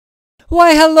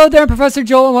Why, hello there, I'm Professor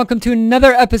Joel, and welcome to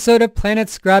another episode of Planet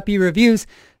Scrappy Reviews.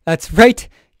 That's right,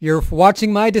 you're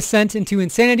watching my descent into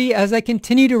insanity as I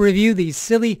continue to review these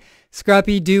silly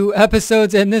Scrappy Doo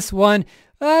episodes, and this one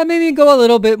maybe go a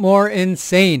little bit more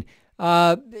insane.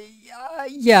 This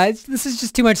is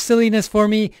just too much silliness for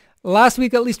me. Last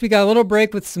week, at least, we got a little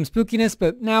break with some spookiness,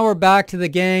 but now we're back to the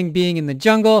gang being in the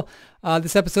jungle.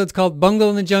 This episode's called Bungle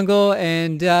in the Jungle,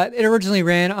 and it originally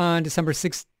ran on December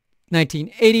 6th,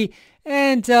 1980,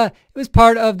 and it was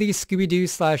part of the Scooby Doo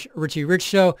 / Richie Rich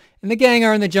show. And the gang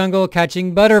are in the jungle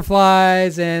catching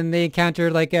butterflies, and they encounter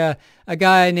like a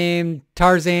guy named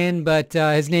Tarzan, but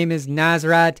his name is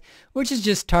Nazrat, which is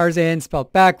just Tarzan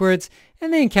spelled backwards,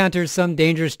 and they encounter some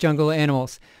dangerous jungle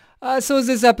animals. So is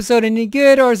this episode any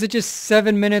good, or is it just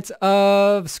 7 minutes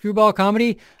of screwball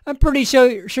comedy? I'm pretty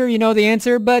sure you know the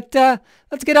answer, but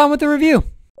let's get on with the review.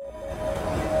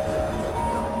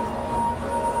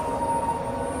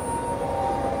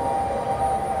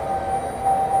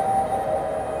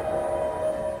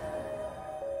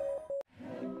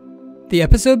 The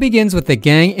episode begins with the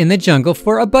gang in the jungle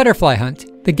for a butterfly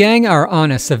hunt. The gang are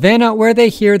on a savanna where they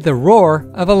hear the roar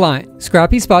of a lion.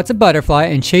 Scrappy spots a butterfly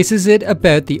and chases it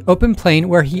about the open plain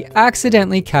where he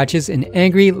accidentally catches an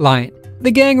angry lion.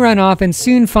 The gang run off and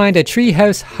soon find a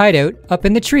treehouse hideout up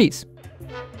in the trees.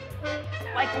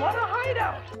 Like what a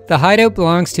hideout! The hideout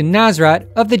belongs to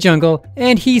Nazrat of the jungle,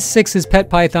 and he sicks his pet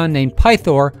python named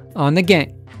Pythor on the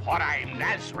gang. But I'm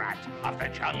Nazrat of the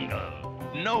jungle.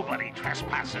 Nobody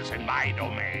trespasses in my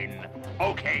domain.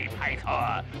 Okay,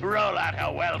 Pythor, roll out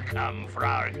a welcome for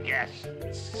our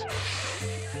guests.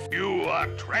 You are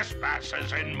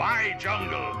trespassers in my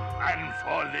jungle, and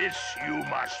for this you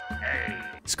must pay.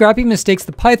 Scrappy mistakes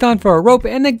the python for a rope,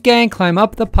 and the gang climb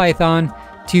up the python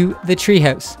to the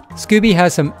treehouse. Scooby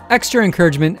has some extra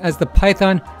encouragement as the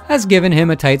python has given him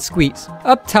a tight squeeze.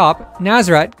 Up top,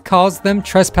 Nazrat calls them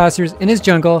trespassers in his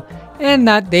jungle and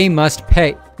that they must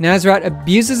pay. Nazrat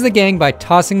abuses the gang by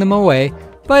tossing them away,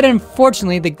 but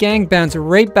unfortunately the gang bounds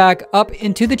right back up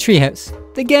into the treehouse.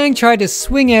 The gang tried to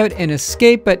swing out and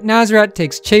escape, but Nazrat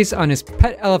takes chase on his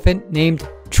pet elephant named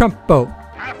Trumpo.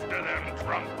 After them,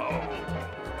 Trumpo.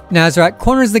 Nazrat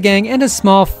corners the gang and a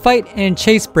small fight and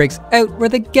chase breaks out where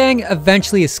the gang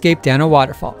eventually escape down a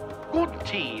waterfall. Good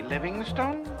tea,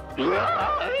 Livingstone.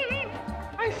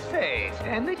 I say,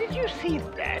 Stanley, did you see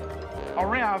that? A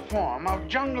rare form of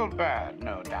jungle bird,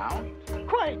 no doubt.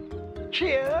 Quite.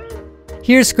 Cheer.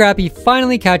 Here, Scrappy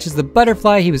finally catches the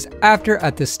butterfly he was after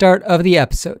at the start of the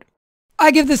episode.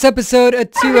 I give this episode a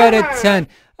 2 out of 10.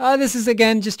 This is,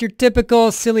 again, just your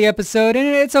typical silly episode, and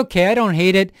it's okay. I don't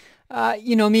hate it.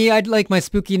 You know me, I'd like my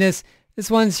spookiness.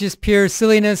 This one's just pure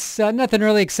silliness. Nothing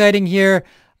really exciting here.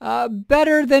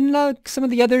 Better than some of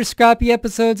the other Scrappy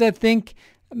episodes, I think.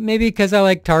 Maybe because I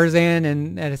like Tarzan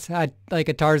and it's had like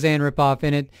a Tarzan ripoff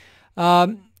in it.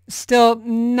 Still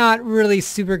not really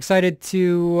super excited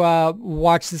to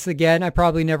watch this again. I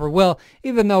probably never will,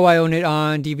 even though I own it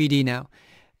on DVD now.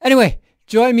 Anyway,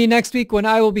 join me next week when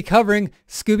I will be covering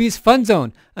Scooby's Fun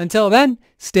Zone. Until then,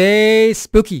 stay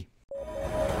spooky.